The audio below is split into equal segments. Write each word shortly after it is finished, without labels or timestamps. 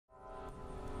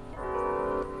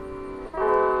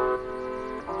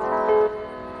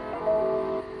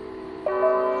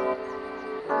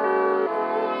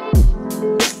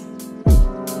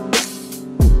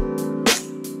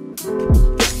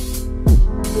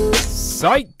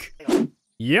Psych!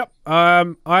 Yep,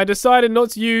 I decided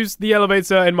not to use the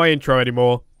elevator in my intro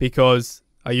anymore because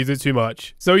I use it too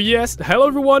much. So yes, hello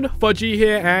everyone, Fudgy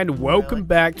here, and welcome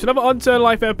back to another Unturned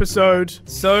Life episode.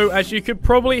 So, as you could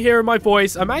probably hear in my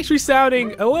voice, I'm actually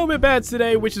sounding a little bit bad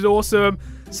today, which is awesome.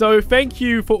 So thank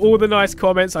you for all the nice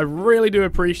comments, I really do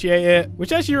appreciate it.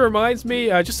 Which actually reminds me,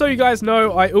 just so you guys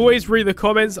know, I always read the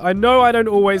comments. I know I don't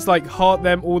always like heart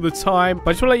them all the time,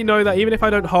 but I just want to let you know that even if I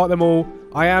don't heart them all,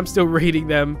 I am still reading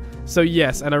them. So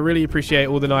yes, and I really appreciate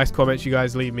all the nice comments you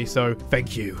guys leave me, so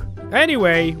thank you.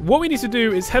 Anyway, what we need to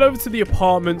do is head over to the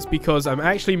apartments because I'm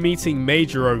actually meeting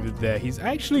Major over there. He's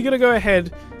actually going to go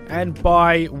ahead and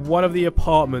buy one of the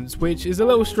apartments, which is a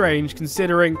little strange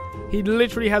considering he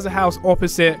literally has a house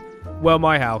opposite, well,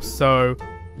 my house. So,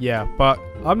 yeah, but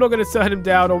I'm not going to turn him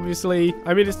down, obviously.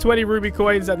 I mean, it's 20 ruby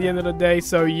coins at the end of the day,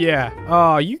 so yeah. Oh,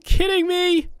 are you kidding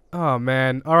me? Oh,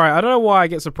 man. Alright, I don't know why I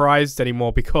get surprised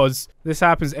anymore because this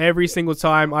happens every single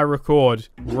time I record.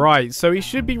 Right, so he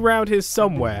should be round here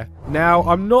somewhere. Now,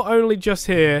 I'm not only just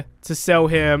here to sell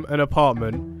him an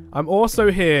apartment, I'm also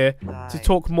here to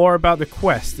talk more about the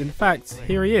quest. In fact,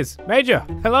 here he is. Major,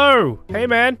 hello! Hey,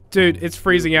 man. Dude, it's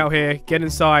freezing out here. Get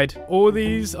inside. All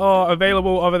these are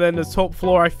available other than the top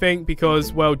floor, I think,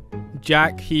 because, well,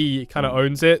 Jack, he kind of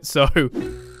owns it, so...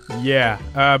 Yeah,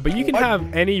 but you can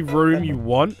have any room you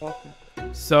want.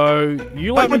 So,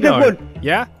 you let me know.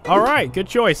 Yeah? Alright, good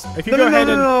choice. If you go ahead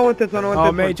and... I want this one, I want this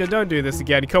one. Major, don't do this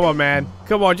again. Come on, man.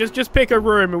 Come on, just pick a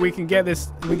room and we can get this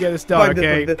done,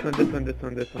 okay? This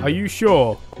one. Are you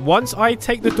sure? Once I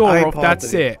take the door off,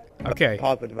 that's it. Okay.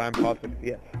 I'm positive,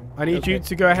 yes. I need you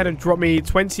to go ahead and drop me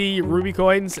 20 ruby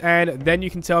coins, and then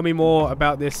you can tell me more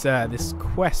about this this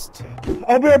quest.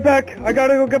 I'll be right back. I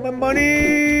gotta go get my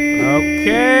money.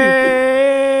 Okay.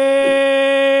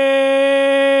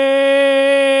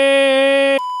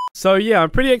 So yeah,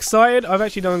 I'm pretty excited. I've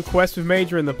actually done quests with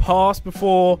Major in the past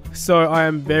before, so I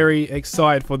am very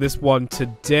excited for this one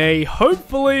today.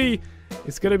 Hopefully,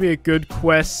 it's gonna be a good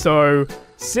quest, so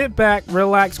sit back,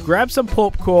 relax, grab some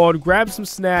popcorn, grab some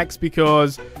snacks,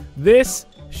 because this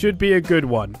should be a good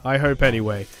one. I hope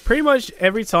anyway. Pretty much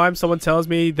every time someone tells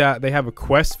me that they have a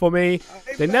quest for me,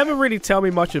 they never really tell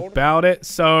me much about it.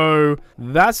 So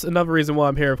that's another reason why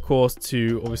I'm here, of course,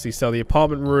 to obviously sell the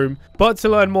apartment room, but to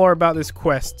learn more about this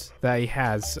quest that he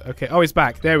has. Okay, oh, he's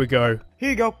back. There we go. Here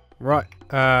you go. Right.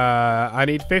 I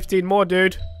need 15 more,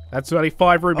 dude. That's only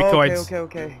 5 ruby coins.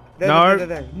 Okay.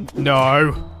 There.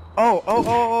 No.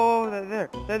 Oh,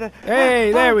 there.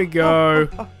 Hey, there we go.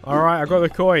 Alright, I got the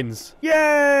coins. Yay!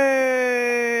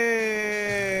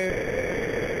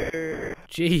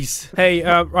 Jeez. Hey,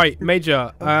 right,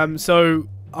 Major, so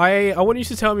I want you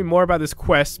to tell me more about this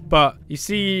quest, but you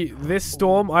see, this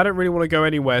storm, I don't really want to go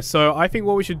anywhere, so I think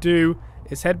what we should do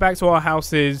is head back to our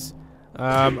houses,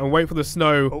 and wait for the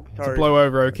snow to blow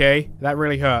over, okay? That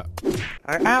really hurt.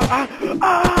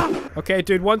 Okay,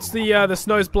 dude, once the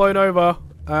snow's blown over,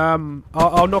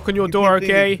 I'll knock on your door,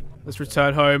 okay? Let's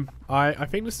return home. I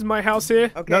think this is my house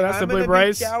here. Okay, no, that's the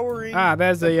blueberries. Ah,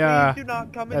 there's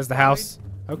the house.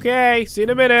 Okay, see you in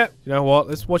a minute. You know what?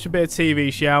 Let's watch a bit of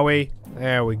TV, shall we?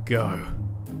 There we go.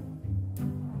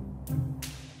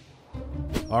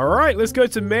 Alright, let's go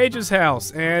to Major's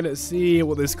house and see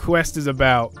what this quest is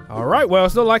about. Alright, well,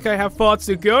 it's not like I have far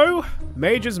to go.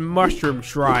 Major's Mushroom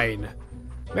Shrine.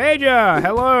 Major,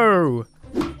 hello.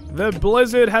 The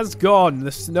blizzard has gone.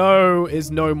 The snow is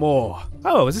no more.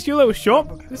 Oh, is this your little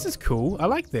shop? This is cool. I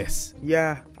like this.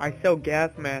 Yeah, I sell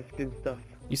gas masks and stuff.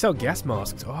 You sell gas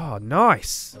masks? Oh,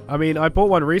 nice. I mean, I bought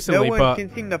one recently, no one can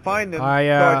seem to find them.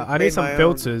 I need some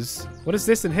filters. What is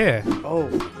this in here? Oh,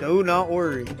 do not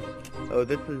worry. Oh,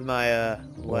 this is my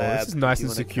lab. This is nice and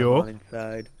secure.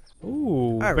 Inside.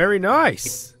 Ooh, very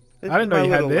nice. I didn't know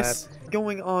you had this.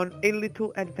 Going on a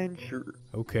little adventure.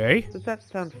 Okay. Does that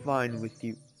sound fine with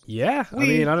you? Yeah, I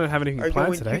mean, I don't have anything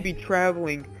planned today. We are going to be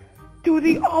traveling to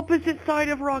the opposite side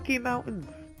of Rocky Mountains.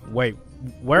 Wait,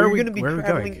 where are we going? We're going to be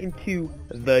traveling into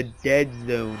the Dead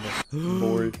Zone,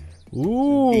 boys.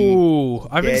 Ooh,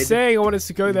 I've been saying I wanted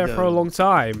to go there for a long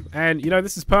time. And, you know,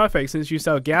 this is perfect since you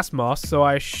sell gas masks, so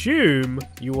I assume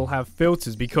you will have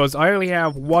filters because I only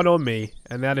have one on me,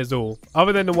 and that is all.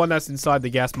 Other than the one that's inside the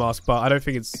gas mask, but I don't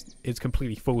think it's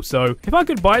completely full. So, if I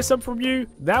could buy some from you,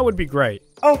 that would be great.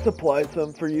 I'll supply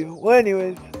some for you. Well,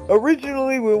 anyways,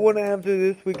 originally we went after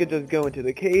this, we could just go into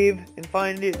the cave and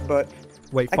find it, but...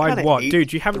 Wait, find what?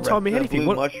 Dude, you haven't told me anything.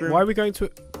 Why are we going to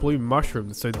blue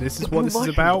mushroom? So this is what this is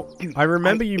about? Dude, I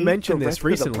remember you mentioned this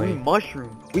recently. Blue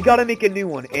mushroom. We gotta make a new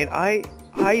one, and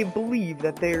I believe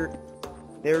that there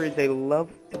is a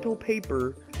little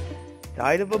paper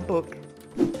side of a book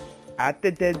at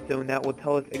the dead zone that will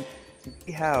tell us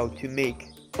exactly how to make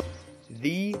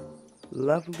the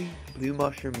lovely blue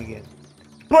mushroom again.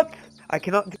 But I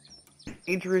cannot do this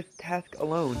dangerous task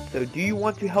alone, so do you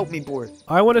want to help me, Boris?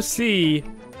 I want to see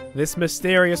this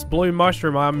mysterious blue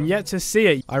mushroom. I'm yet to see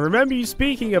it. I remember you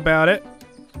speaking about it,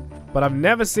 but I've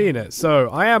never seen it. So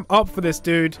I am up for this,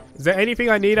 dude. Is there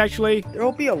anything I need, actually? There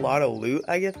will be a lot of loot,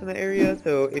 I guess, in the area,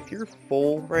 so if you're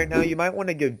full right now, you might want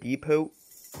to go depot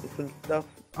with some stuff.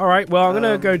 Alright, well, I'm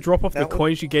gonna go drop off the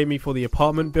coins you gave me for the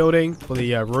apartment building, for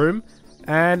the room.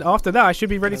 And after that, I should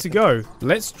be ready to go.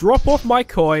 Let's drop off my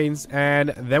coins, and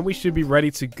then we should be ready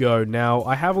to go. Now,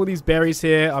 I have all these berries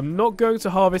here. I'm not going to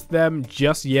harvest them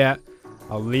just yet.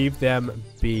 I'll leave them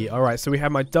be. Alright, so we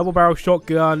have my double barrel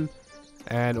shotgun,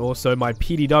 and also my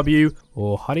PDW,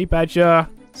 or honey badger.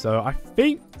 So I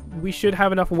think we should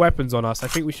have enough weapons on us. I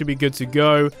think we should be good to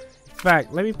go. In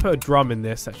fact, let me put a drum in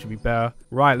this. That should be better.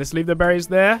 Right, let's leave the berries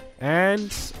there.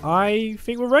 And I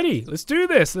think we're ready. Let's do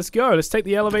this. Let's go. Let's take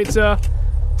the elevator.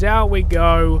 Down we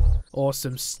go.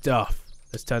 Awesome stuff.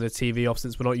 Let's turn the TV off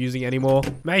since we're not using it anymore.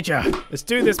 Major, let's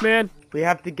do this, man. We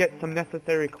have to get some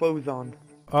necessary clothes on.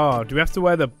 Oh, do we have to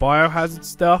wear the biohazard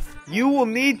stuff? You will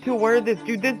need to wear this,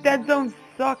 dude. This dead zone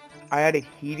sucks. I added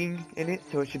heating in it,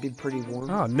 so it should be pretty warm.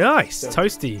 Oh, nice. So.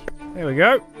 Toasty. There we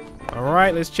go.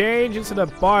 Alright, let's change into the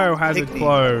biohazard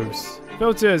clothes.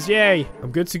 Filters, yay.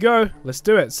 I'm good to go. Let's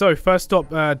do it. So, first stop,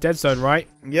 dead zone, right?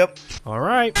 Yep.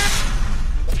 Alright.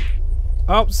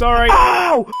 Oh, sorry.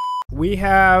 Ow! We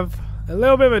have a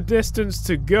little bit of a distance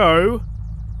to go.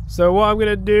 So, what I'm going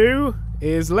to do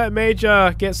is let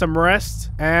Major get some rest,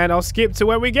 and I'll skip to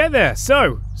when we get there.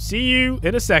 So, see you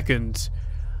in a second.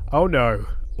 Oh, no.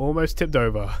 Almost tipped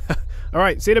over.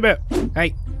 Alright, see you in a bit.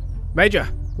 Hey, Major.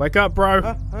 Wake up, bro.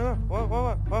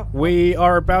 What? We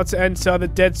are about to enter the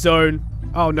dead zone.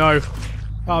 Oh, no.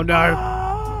 Oh,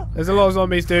 no. There's a lot of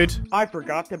zombies, dude. I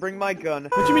forgot to bring my gun.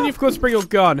 What do you mean you forgot to bring your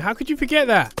gun? How could you forget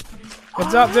that?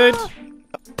 Heads up, dude.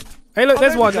 Hey, look,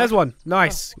 there's one. There's one.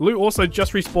 Nice. Loot also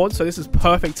just respawned, so this is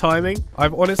perfect timing.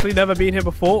 I've honestly never been here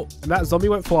before, and that zombie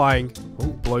went flying.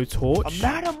 Oh, blowtorch. A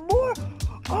man of more.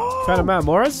 Oh. Found a man,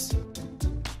 Morris?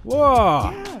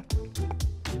 Whoa. Yeah.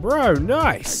 Bro,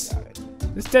 nice.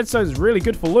 This dead zone's really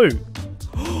good for loot.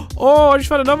 Oh, I just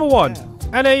found another one. Yeah.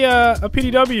 And a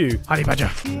PDW. Honey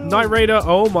badger. Night Raider.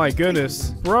 Oh my goodness.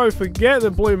 Bro, forget the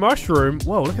blue mushroom.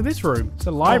 Whoa, look at this room. It's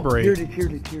a library. Here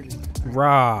it is.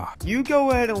 Rah. You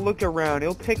go ahead and look around.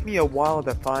 It'll take me a while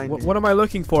to find What am I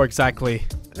looking for exactly?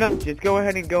 No, just go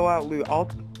ahead and go out loot.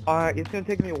 It's gonna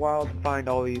take me a while to find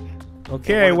all these.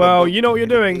 Okay, well, you know what you're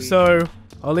doing, so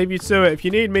I'll leave you to it. If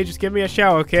you need me, just give me a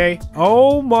shout, okay?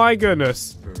 Oh my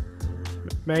goodness.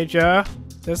 Major,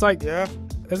 there's like,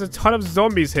 there's a ton of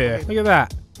zombies here. Look at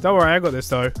that. Don't worry, I got this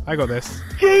though. I got this.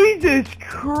 Jesus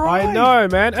Christ! I know,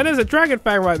 man. And there's a dragon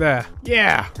fang right there.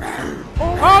 Yeah.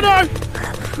 Oh no!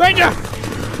 Major!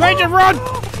 Major, run!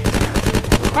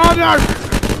 Oh no!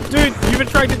 Dude, you've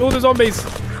attracted all the zombies.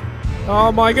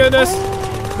 Oh my goodness.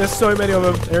 There's so many of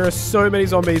them. There are so many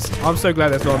zombies. I'm so glad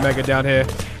there's not a mega down here.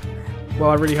 Well,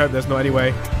 I really hope there's not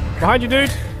anyway. Behind you,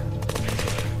 dude.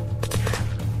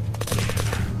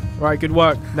 Right, good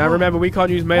work. Now remember, we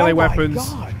can't use melee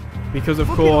weapons because, of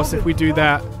course, if we do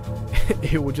that,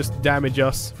 it will just damage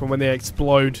us from when they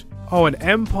explode. Oh, an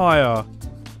Empire.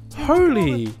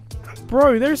 Holy.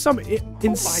 Bro, there's some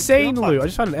insane loot. I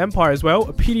just found an Empire as well.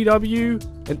 A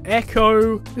PDW, an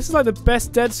Echo. This is like the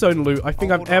best Dead Zone loot I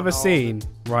think I've ever seen.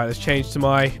 Right, let's change to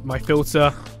my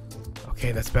filter.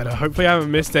 Okay, that's better. Hopefully I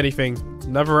haven't missed anything.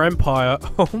 Another Empire.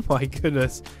 Oh my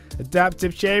goodness.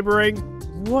 Adaptive chambering.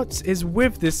 What is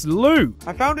with this loot?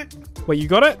 I found it. Wait, you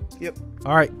got it? Yep.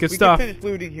 Alright, good stuff. We can finish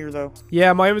looting here, though.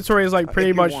 Yeah, my inventory is like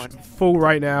pretty much full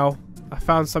right now. I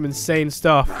found some insane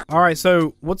stuff. Alright,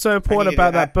 so what's so important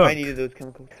about that book? I needed those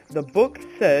chemicals. The book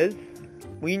says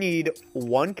we need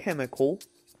 1 chemical,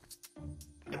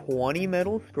 20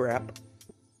 metal scrap,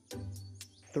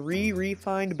 3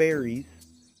 refined berries,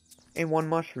 and 1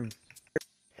 mushroom.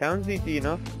 Sounds easy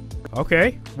enough.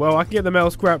 Okay, well, I can get the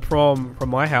metal scrap from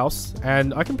my house,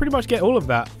 and I can pretty much get all of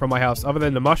that from my house, other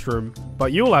than the mushroom.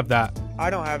 But you'll have that. I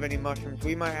don't have any mushrooms.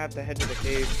 We might have to head to the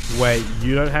cave. Wait,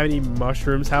 you don't have any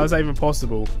mushrooms? How is that even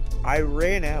possible? I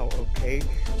ran out, okay?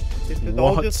 This is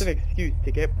all just an excuse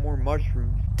to get more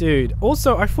mushrooms. Dude,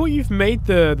 also, I thought you've made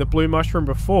the blue mushroom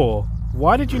before.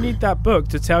 Why did you need that book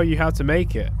to tell you how to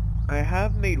make it? I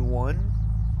have made one,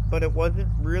 but it wasn't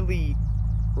really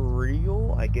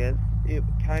real, I guess. It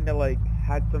kind of like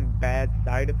had some bad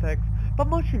side effects, but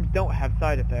mushrooms don't have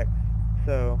side effects,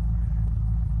 so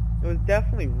it was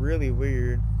definitely really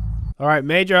weird. Alright,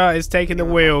 Major is taking the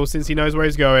wheel since he knows where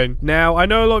he's going. Now, I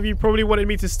know a lot of you probably wanted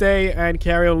me to stay and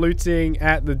carry on looting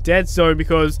at the dead zone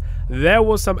because there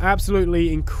was some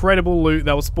absolutely incredible loot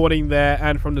that was spawning there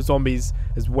and from the zombies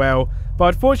as well.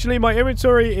 But unfortunately, my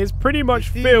inventory is pretty much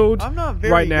filled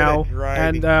right now.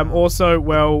 And also,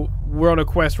 well, we're on a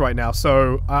quest right now,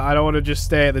 so I don't want to just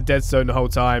stay at the dead zone the whole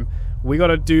time. We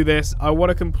gotta do this. I want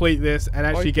to complete this and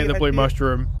actually get the blue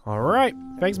mushroom. Alright.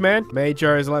 Thanks, man.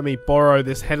 Major has let me borrow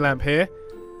this headlamp here.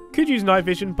 Could use night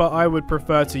vision, but I would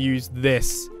prefer to use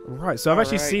this. Right, so I've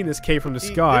actually seen this cave from the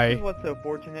sky. This is what's so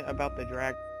fortunate about the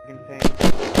dragon thing.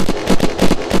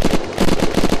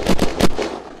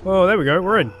 Oh, there we go.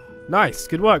 We're in. Nice.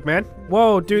 Good work, man.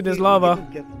 Whoa, dude, there's lava.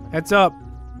 Heads up.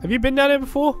 Have you been down here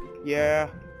before? Yeah.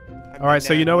 Alright,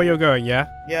 so you know where you're going, yeah?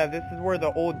 Yeah, this is where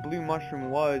the old blue mushroom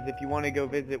was if you want to go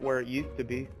visit where it used to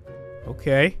be.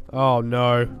 Okay. Oh,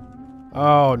 no.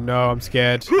 Oh, no, I'm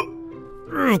scared.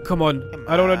 Come on.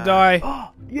 I don't want to die.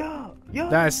 Yeah.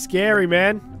 That is scary,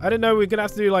 man. I didn't know we were going to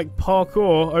have to do, like,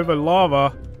 parkour over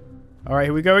lava. Alright,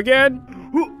 here we go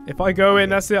again. If I go in,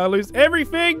 that's it. I lose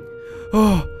everything.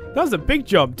 Oh, that was a big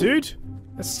jump, dude.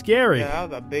 That's scary. Yeah, that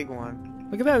was a big one.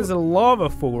 Look at that. There's a lava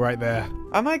fall right there.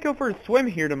 I might go for a swim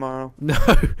here tomorrow. No,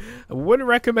 I wouldn't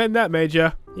recommend that,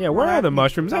 Major. Yeah, where are the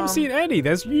mushrooms? I haven't seen any.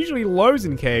 There's usually loads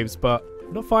in caves, but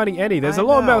I'm not finding any. There's a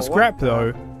lot of metal scrap,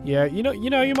 though. Yeah, you know,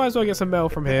 you might as well get some metal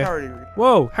from here.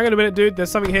 Whoa, hang on a minute, dude.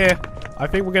 There's something here. I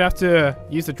think we're gonna have to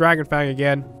use the dragon fang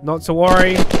again. Not to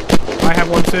worry. I have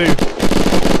one too.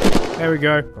 There we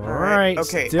go. Alright,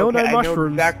 okay, still no mushrooms. I know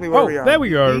exactly where we are. There we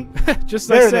go. Just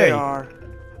there I say. They are.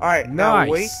 Alright, nice. Now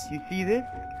wait. You see this?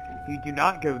 You do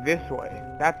not go this way.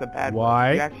 That's a bad Why?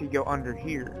 one. You actually go under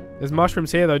here. There's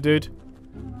mushrooms here, though, dude.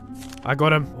 I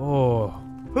got him. Oh.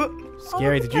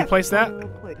 Scary. Did you place that?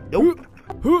 Nope.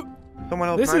 Someone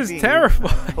else. This is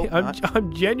terrifying.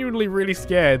 I'm genuinely really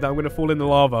scared that I'm going to fall in the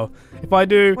lava. If I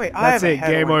do, that's it.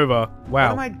 Game over.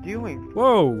 Wow. What am I doing?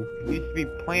 Whoa. It used to be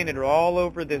planted all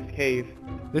over this cave.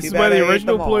 This is where the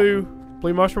original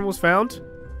blue mushroom was found?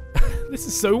 This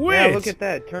is so weird. Yeah, look at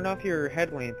that. Turn off your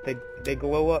headlamps. They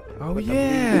glow up. Oh,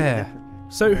 yeah.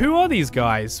 So who are these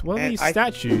guys? What are these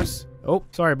statues? Oh,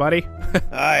 sorry, buddy.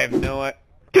 I have no idea.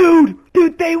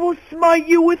 Dude, they will smite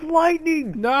you with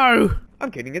lightning. No.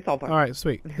 I'm kidding. It's all fine. All right,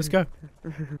 sweet. Let's go.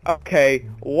 Okay,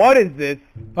 what is this?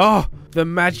 Oh, the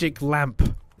magic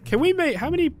lamp. Can we make, how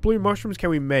many blue mushrooms can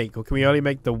we make? Or can we only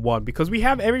make the one? Because we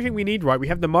have everything we need, right? We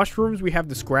have the mushrooms, we have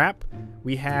the scrap,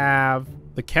 we have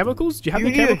the chemicals. Do you have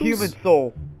the chemicals? You need a human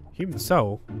soul. Human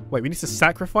soul? Wait, we need to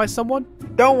sacrifice someone?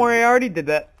 Don't worry, I already did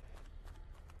that.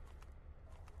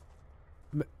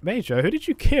 Major, who did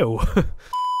you kill?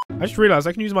 I just realized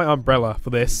I can use my umbrella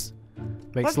for this.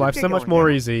 Makes life so much more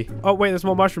easy. Oh, wait, there's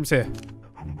more mushrooms here.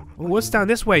 Oh, what's down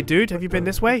this way, dude? Have you been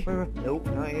this way? Nope,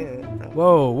 not yet.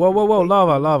 Whoa,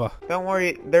 lava. Don't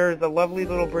worry, there's a lovely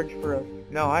little bridge for us.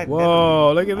 No, I've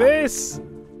Whoa, look at this.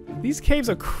 These caves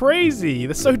are crazy.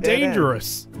 They're so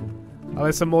dangerous. Oh,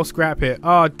 there's some more scrap here.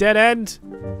 Oh, dead end.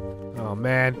 Oh,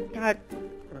 man. God.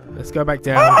 Let's go back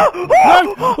down.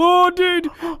 No! Oh, dude,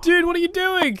 what are you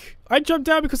doing? I jumped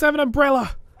down because I have an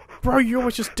umbrella. Bro, you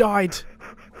almost just died.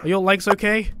 Are your legs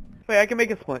okay? Wait, I can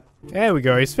make a splint. There we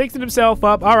go. He's fixing himself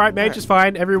up. All right, mate, just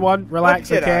fine. Everyone,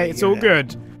 relax, okay? It's all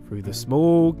good. Through the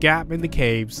small gap in the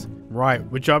caves. Right,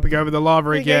 we're jumping over the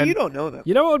lava again. Yeah, you don't know that.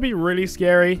 You know what would be really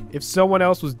scary? If someone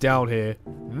else was down here.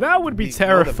 That would be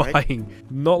terrifying.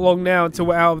 Not long now until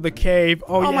we're out of the cave.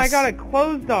 Oh, yes. Oh my god, it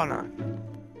closed on us.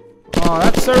 Oh,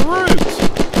 that's so rude.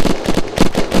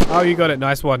 Oh, you got it.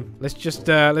 Nice one. Let's just,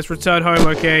 let's return home,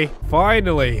 okay?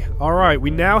 Finally. All right, we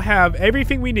now have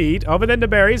everything we need, other than the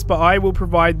berries, but I will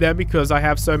provide them because I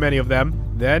have so many of them.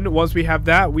 Then, once we have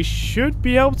that, we should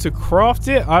be able to craft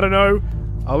it. I don't know.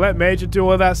 I'll let Major do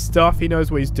all that stuff. He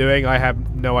knows what he's doing. I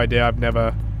have no idea. I've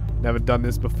never done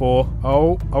this before.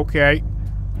 Oh, okay.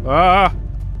 Ah.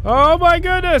 Oh, my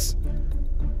goodness.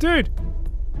 Dude.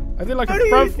 I did like a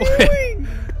front flip.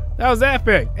 That was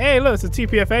epic. Hey, look, it's a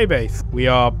TPFA base. We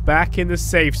are back in the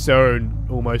safe zone.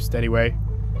 Almost, anyway.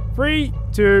 3,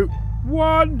 2,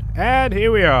 1. And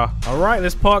here we are. All right,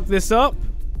 let's park this up.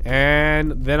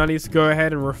 And then I need to go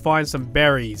ahead and refine some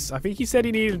berries. I think he said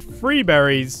he needed 3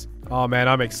 berries. Oh, man,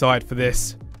 I'm excited for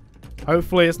this.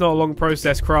 Hopefully, it's not a long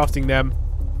process crafting them.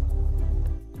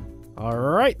 All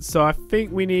right, so I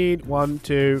think we need 1,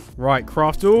 2. Right,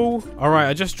 craft all. All right,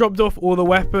 I just dropped off all the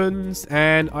weapons.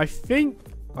 And I think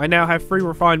I now have 3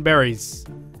 refined berries.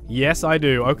 Yes, I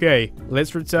do. Okay,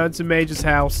 let's return to Major's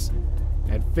house.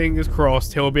 And fingers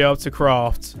crossed, he'll be able to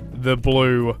craft the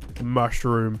blue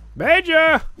mushroom.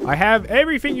 Major! I have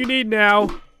everything you need now.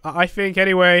 I think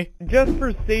anyway. Just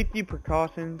for safety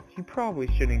precautions, you probably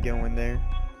shouldn't go in there.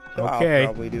 So Okay. I'll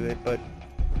probably do it, but...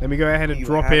 Let me go ahead and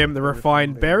drop him the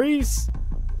refined berries.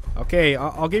 Okay,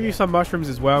 I'll give you some mushrooms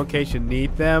as well in case you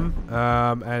need them.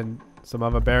 And some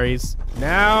other berries.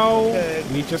 Now,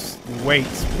 we just wait.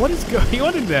 What is going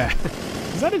on in there?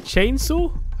 Is that a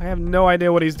chainsaw? I have no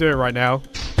idea what he's doing right now.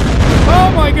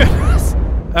 Oh my goodness!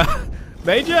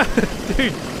 Major?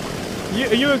 Dude,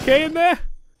 are you okay in there?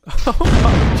 Oh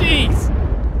my, jeez!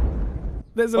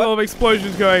 There's a lot of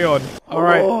explosions going on.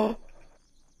 Alright. Are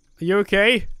you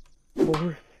okay?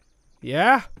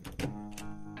 Yeah?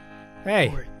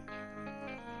 Hey.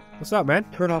 What's up, man?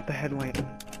 Turn off the headlamp.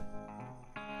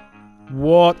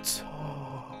 What?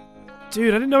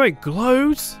 Dude, I didn't know it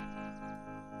glows.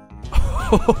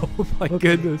 Oh my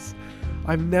goodness.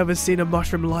 I've never seen a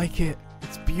mushroom like it.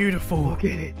 It's beautiful. Look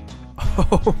at it.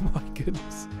 Oh my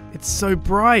goodness. It's so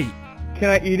bright. Can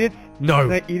I eat it? No.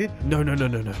 Can I eat it? No. Do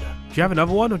you have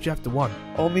another one or do you have the one?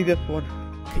 Only this one.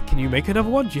 Can you make another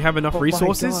one? Do you have enough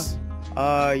resources?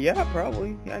 Yeah,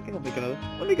 probably. Yeah, I think I'll make another.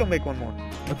 Let me go make one more.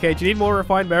 Okay, do you need more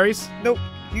refined berries? Nope.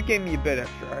 You gave me a bit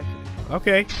extra, actually.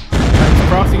 Okay. I'm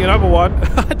crafting another one.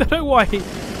 I don't know why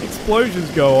explosions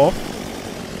go off.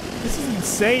 This is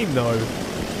insane, though.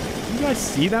 You guys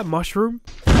see that mushroom?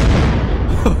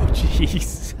 Oh,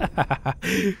 jeez.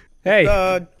 Hey,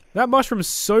 that mushroom's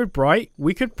so bright,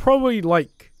 we could probably,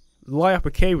 like, light up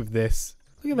a cave with this.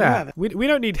 Look at that. Yeah. We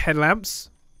don't need headlamps.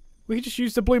 We could just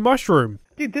use the blue mushroom.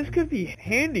 Dude, this could be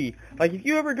handy. Like, if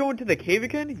you ever go into the cave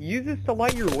again, use this to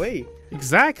light your way.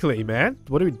 Exactly, man.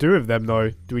 What do we do with them, though?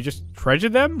 Do we just treasure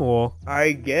them, or?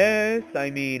 I guess.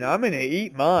 I mean, I'm gonna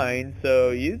eat mine,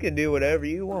 so you can do whatever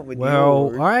you want with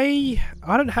yours. Well, I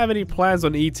don't have any plans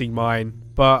on eating mine,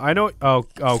 but I know... Oh,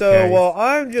 okay. So, well,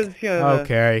 I'm just gonna...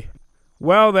 Okay.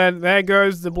 Well, then, there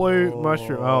goes the blue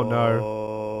mushroom. Oh,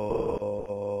 no.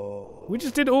 We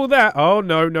just did all that. Oh,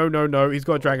 no. He's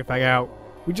got a dragon fang out.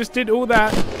 We just did all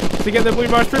that to get the blue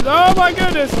mushrooms. Oh, my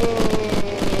goodness.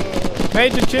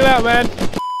 Major, chill out, man.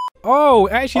 Oh,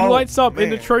 it actually lights up in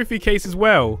the trophy case as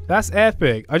well. That's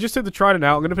epic. I just took the trident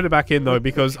out. I'm going to put it back in, though,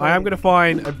 because I am going to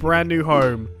find a brand new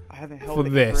home for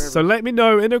this. So let me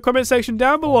know in the comment section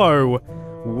down below,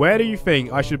 where do you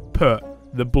think I should put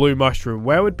the blue mushroom?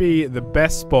 Where would be the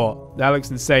best spot? That looks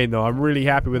insane, though. I'm really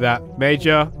happy with that.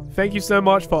 Major, thank you so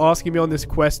much for asking me on this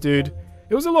quest, dude.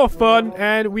 It was a lot of fun,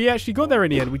 and we actually got there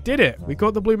in the end. We did it. We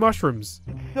got the blue mushrooms.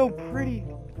 It's so pretty.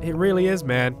 It really is,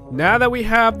 man. Now that we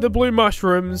have the blue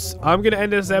mushrooms, I'm going to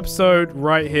end this episode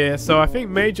right here. So I think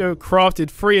Major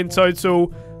crafted 3 in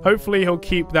total. Hopefully he'll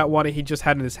keep that one he just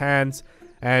had in his hands.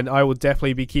 And I will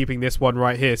definitely be keeping this one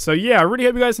right here. So yeah, I really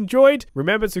hope you guys enjoyed.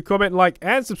 Remember to comment, like,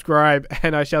 and subscribe.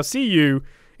 And I shall see you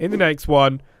in the next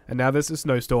one. And now there's a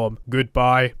snowstorm.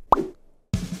 Goodbye.